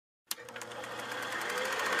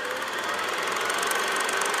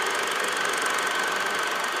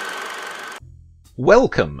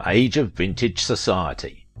Welcome, Age of Vintage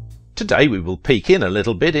Society. Today we will peek in a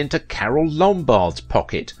little bit into Carole Lombard's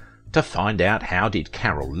pocket to find out how did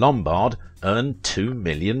Carole Lombard earn $2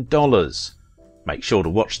 million. Make sure to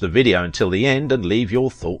watch the video until the end and leave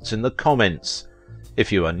your thoughts in the comments.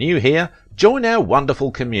 If you are new here, join our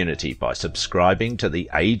wonderful community by subscribing to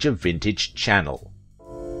the Age of Vintage channel.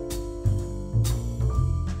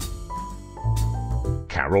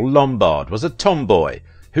 Carole Lombard was a tomboy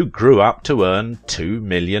who grew up to earn $2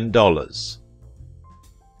 million.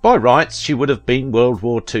 By rights, she would have been World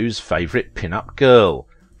War II's favourite pin-up girl.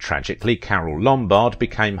 Tragically, Carole Lombard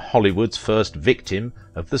became Hollywood's first victim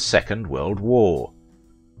of the Second World War.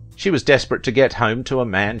 She was desperate to get home to a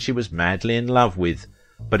man she was madly in love with,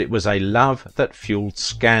 but it was a love that fueled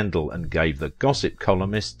scandal and gave the gossip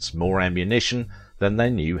columnists more ammunition than they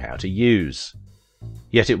knew how to use.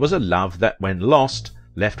 Yet it was a love that, when lost,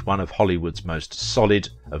 left one of Hollywood's most solid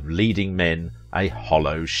of leading men a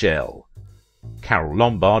hollow shell. Carole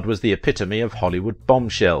Lombard was the epitome of Hollywood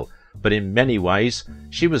bombshell, but in many ways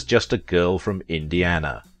she was just a girl from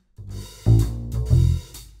Indiana.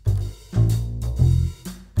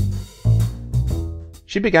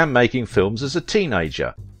 She began making films as a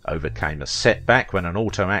teenager, overcame a setback when an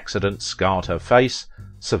auto accident scarred her face,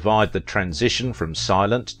 survived the transition from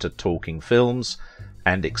silent to talking films,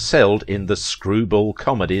 and excelled in the screwball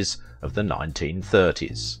comedies of the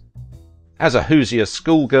 1930s. As a Hoosier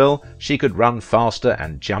schoolgirl, she could run faster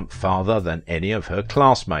and jump farther than any of her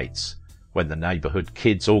classmates. When the neighbourhood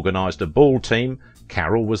kids organised a ball team,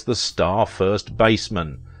 Carole was the star first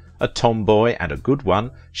baseman. A tomboy and a good one,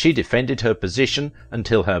 she defended her position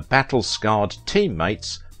until her battle-scarred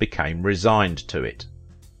teammates became resigned to it.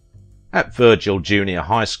 At Virgil Junior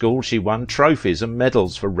High School, she won trophies and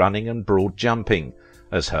medals for running and broad jumping.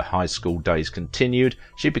 As her high school days continued,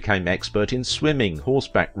 she became expert in swimming,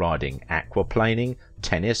 horseback riding, aquaplaning,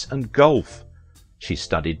 tennis and golf. She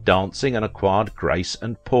studied dancing and acquired grace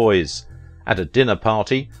and poise. At a dinner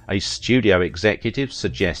party, a studio executive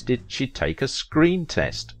suggested she take a screen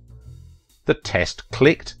test. The test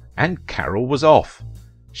clicked and Carole was off.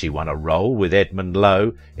 She won a role with Edmund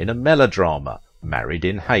Lowe in a melodrama, Married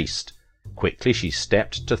in Haste. Quickly she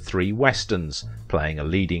stepped to 3 westerns, playing a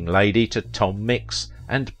leading lady to Tom Mix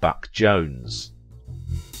and Buck Jones.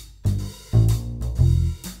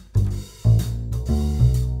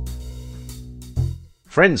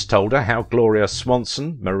 Friends told her how Gloria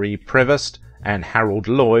Swanson, Marie Prevost and Harold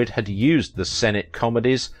Lloyd had used the Senate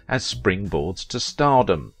comedies as springboards to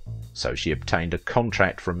stardom. So she obtained a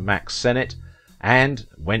contract from Max Sennett and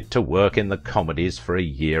went to work in the comedies for a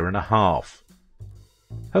year and a half.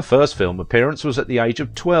 Her first film appearance was at the age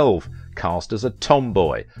of 12, cast as a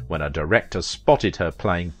tomboy, when a director spotted her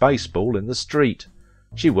playing baseball in the street.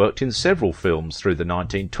 She worked in several films through the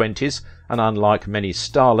 1920s and, unlike many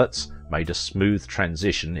starlets, made a smooth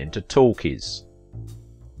transition into talkies.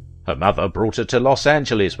 Her mother brought her to Los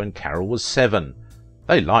Angeles when Carole was 7.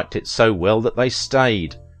 They liked it so well that they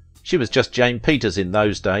stayed. She was just Jane Peters in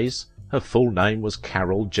those days. Her full name was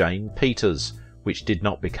Carole Jane Peters, which did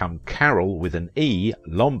not become Carole with an E,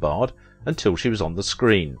 Lombard, until she was on the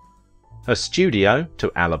screen. Her studio,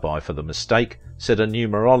 to alibi for the mistake, said a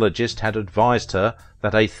numerologist had advised her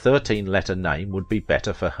that a 13-letter name would be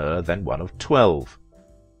better for her than one of 12.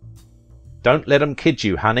 "Don't let 'em kid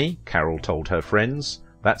you, honey," Carole told her friends.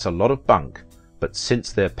 "That's a lot of bunk, but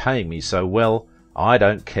since they're paying me so well, I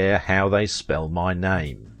don't care how they spell my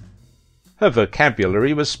name." Her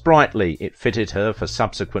vocabulary was sprightly. It fitted her for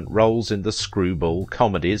subsequent roles in the screwball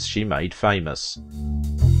comedies she made famous.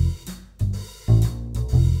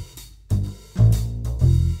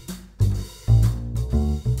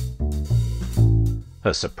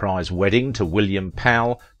 Her surprise wedding to William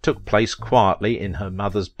Powell took place quietly in her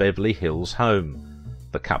mother's Beverly Hills home.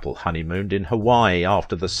 The couple honeymooned in Hawaii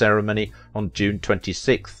after the ceremony on June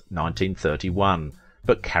 26, 1931.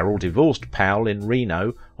 But Carole divorced Powell in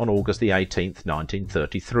Reno on August 18,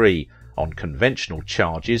 1933, on conventional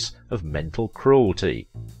charges of mental cruelty.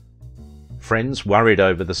 Friends worried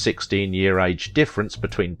over the 16-year age difference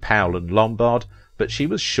between Powell and Lombard, but she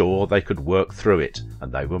was sure they could work through it,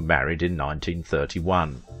 and they were married in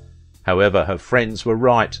 1931. However, her friends were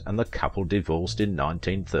right, and the couple divorced in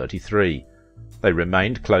 1933. They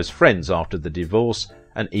remained close friends after the divorce,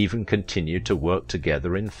 and even continued to work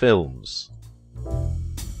together in films.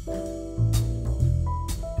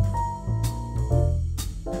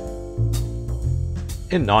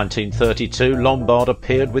 In 1932, Lombard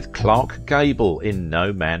appeared with Clark Gable in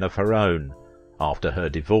No Man of Her Own. After her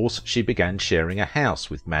divorce, she began sharing a house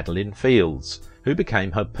with Madeline Fields, who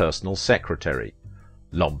became her personal secretary.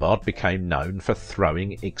 Lombard became known for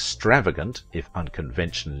throwing extravagant, if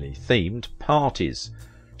unconventionally themed, parties.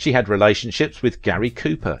 She had relationships with Gary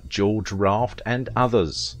Cooper, George Raft and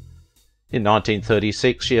others. In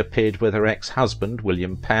 1936 she appeared with her ex-husband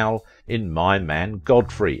William Powell in My Man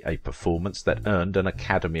Godfrey, a performance that earned an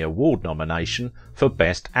Academy Award nomination for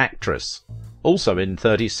Best Actress. Also in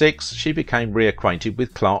 1936 she became reacquainted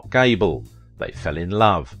with Clark Gable. They fell in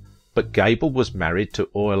love, but Gable was married to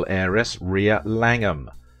oil heiress Rhea Langham.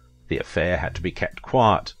 The affair had to be kept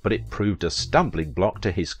quiet, but it proved a stumbling block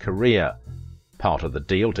to his career. Part of the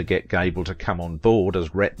deal to get Gable to come on board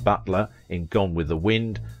as Rhett Butler in Gone with the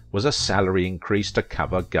Wind was a salary increase to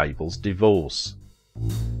cover Gable's divorce.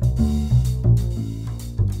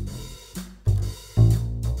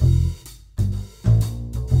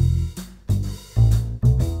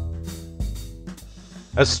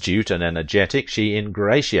 Astute and energetic, she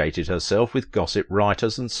ingratiated herself with gossip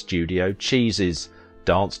writers and studio cheeses,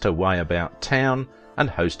 danced her way about town, and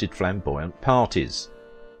hosted flamboyant parties.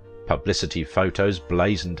 Publicity photos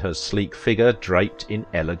blazoned her sleek figure draped in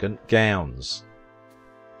elegant gowns.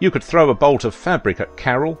 You could throw a bolt of fabric at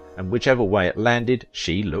Carol, and whichever way it landed,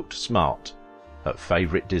 she looked smart, her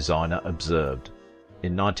favourite designer observed.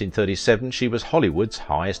 In 1937 she was Hollywood's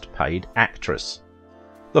highest paid actress.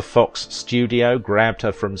 The Fox studio grabbed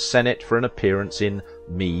her from Senate for an appearance in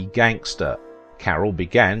Me Gangster. Carol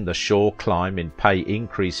began the sure climb in pay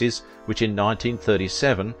increases, which in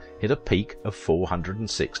 1937 hit a peak of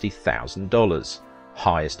 $460,000,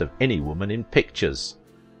 highest of any woman in pictures.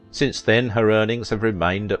 Since then her earnings have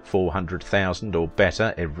remained at $400,000 or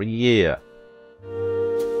better every year.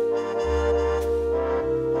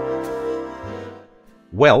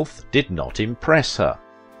 Wealth did not impress her.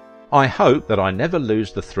 I hope that I never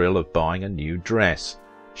lose the thrill of buying a new dress.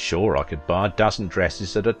 Sure, I could buy a dozen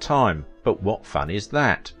dresses at a time, but what fun is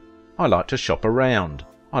that? I like to shop around.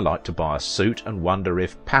 I like to buy a suit and wonder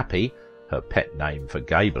if Pappy, her pet name for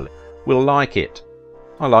Gable, will like it.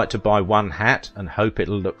 I like to buy one hat and hope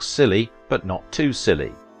it'll look silly, but not too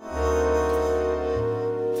silly.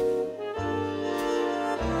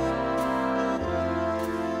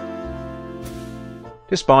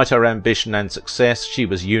 Despite her ambition and success, she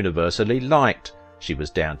was universally liked. She was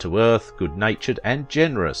down-to-earth, good-natured and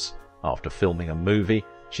generous. After filming a movie,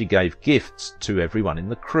 she gave gifts to everyone in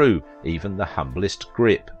the crew, even the humblest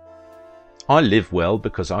grip. I live well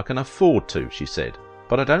because I can afford to, she said,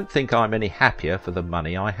 but I don't think I'm any happier for the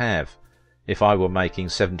money I have. If I were making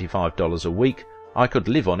 $75 a week, I could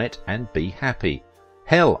live on it and be happy.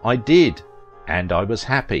 Hell, I did, and I was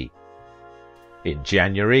happy. In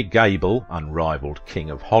January, Gable, unrivaled king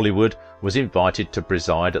of Hollywood, was invited to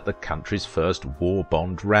preside at the country's first war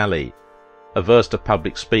bond rally. Averse to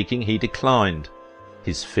public speaking, he declined.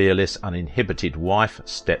 His fearless, uninhibited wife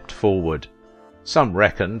stepped forward. Some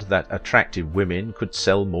reckoned that attractive women could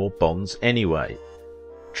sell more bonds anyway.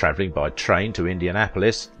 Travelling by train to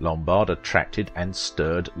Indianapolis, Lombard attracted and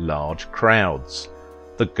stirred large crowds.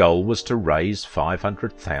 The goal was to raise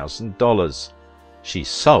 $500,000. She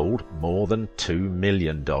sold more than $2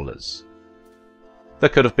 million. There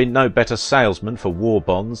could have been no better salesman for war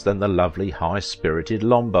bonds than the lovely, high-spirited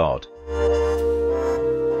Lombard.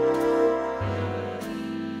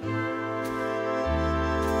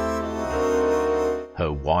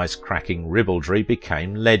 Her wisecracking ribaldry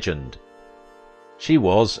became legend. She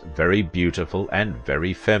was very beautiful and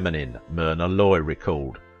very feminine, Myrna Loy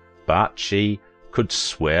recalled, but she could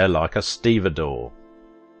swear like a stevedore.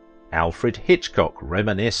 Alfred Hitchcock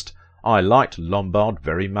reminisced, I liked Lombard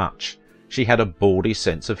very much. She had a bawdy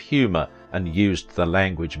sense of humour and used the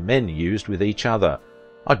language men used with each other.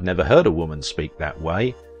 I'd never heard a woman speak that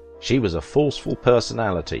way. She was a forceful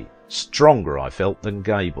personality, stronger, I felt, than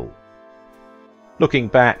Gable. Looking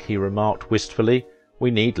back, he remarked wistfully, we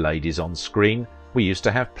need ladies on screen. We used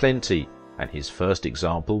to have plenty, and his first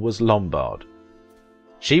example was Lombard.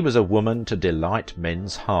 She was a woman to delight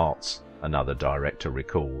men's hearts, another director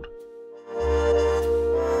recalled.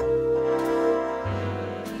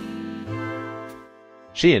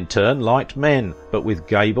 She in turn liked men, but with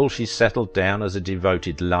Gable she settled down as a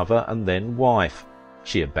devoted lover and then wife.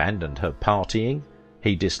 She abandoned her partying.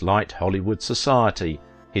 He disliked Hollywood society.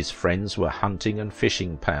 His friends were hunting and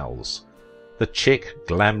fishing pals. The chic,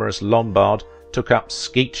 glamorous Lombard took up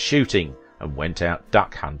skeet shooting and went out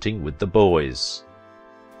duck hunting with the boys.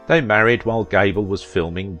 They married while Gable was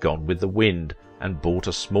filming Gone with the Wind and bought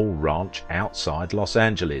a small ranch outside Los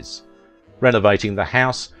Angeles. Renovating the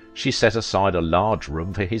house, she set aside a large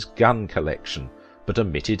room for his gun collection, but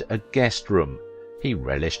omitted a guest room. He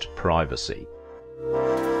relished privacy.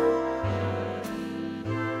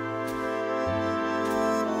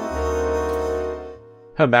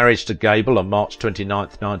 Her marriage to Gable on March 29,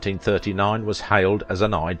 1939 was hailed as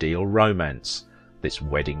an ideal romance. This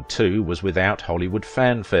wedding too was without Hollywood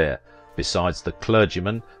fanfare. Besides the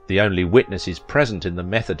clergyman, the only witnesses present in the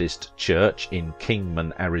Methodist church in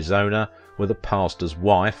Kingman, Arizona, were the pastor's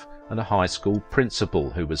wife and a high school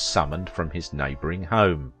principal who was summoned from his neighbouring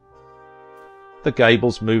home. The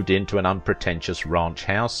Gables moved into an unpretentious ranch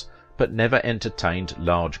house, but never entertained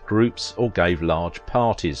large groups or gave large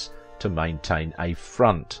parties to maintain a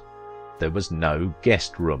front. There was no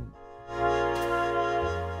guest room.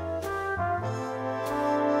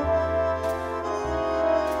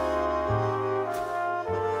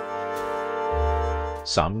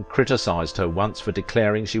 Some criticised her once for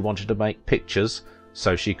declaring she wanted to make pictures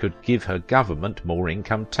so she could give her government more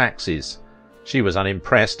income taxes. She was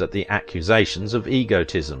unimpressed at the accusations of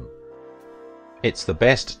egotism. "It's the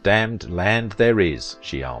best damned land there is,"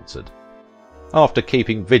 she answered. After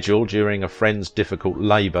keeping vigil during a friend's difficult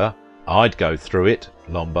labour, "I'd go through it,"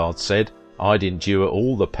 Lombard said. "I'd endure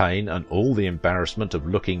all the pain and all the embarrassment of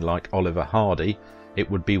looking like Oliver Hardy. It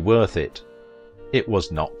would be worth it." It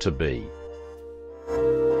was not to be.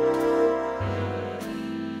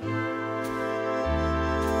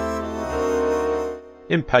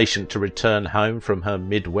 Impatient to return home from her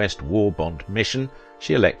Midwest war bond mission,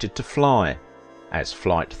 she elected to fly. As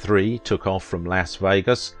Flight 3 took off from Las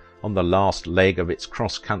Vegas, on the last leg of its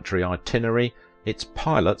cross-country itinerary, its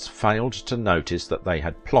pilots failed to notice that they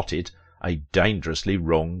had plotted a dangerously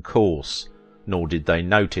wrong course, nor did they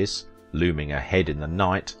notice, looming ahead in the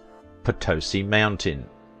night, Potosi Mountain.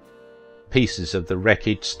 Pieces of the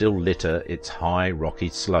wreckage still litter its high rocky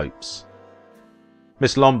slopes.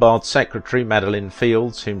 Miss Lombard's secretary, Madeline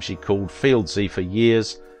Fields, whom she called Fieldsie for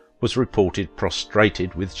years, was reported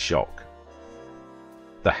prostrated with shock.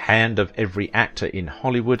 "The hand of every actor in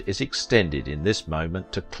Hollywood is extended in this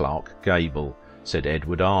moment to Clark Gable," said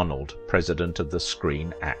Edward Arnold, president of the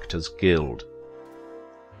Screen Actors Guild.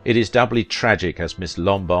 It is doubly tragic as Miss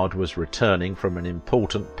Lombard was returning from an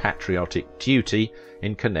important patriotic duty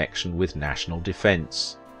in connection with national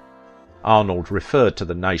defence. Arnold referred to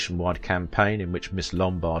the nationwide campaign in which Miss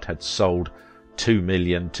Lombard had sold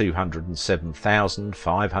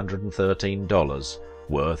 $2,207,513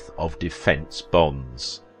 worth of defence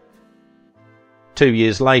bonds. 2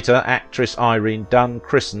 years later, actress Irene Dunne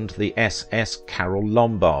christened the SS Carole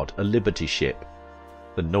Lombard, a Liberty ship.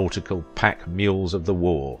 The nautical pack mules of the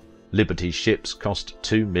war, Liberty ships cost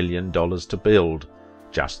 $2 million to build,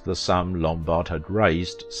 just the sum Lombard had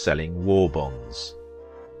raised selling war bonds.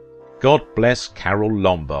 "God bless Carole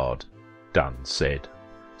Lombard," Dunne said,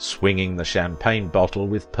 swinging the champagne bottle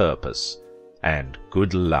with purpose, "and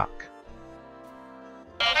good luck."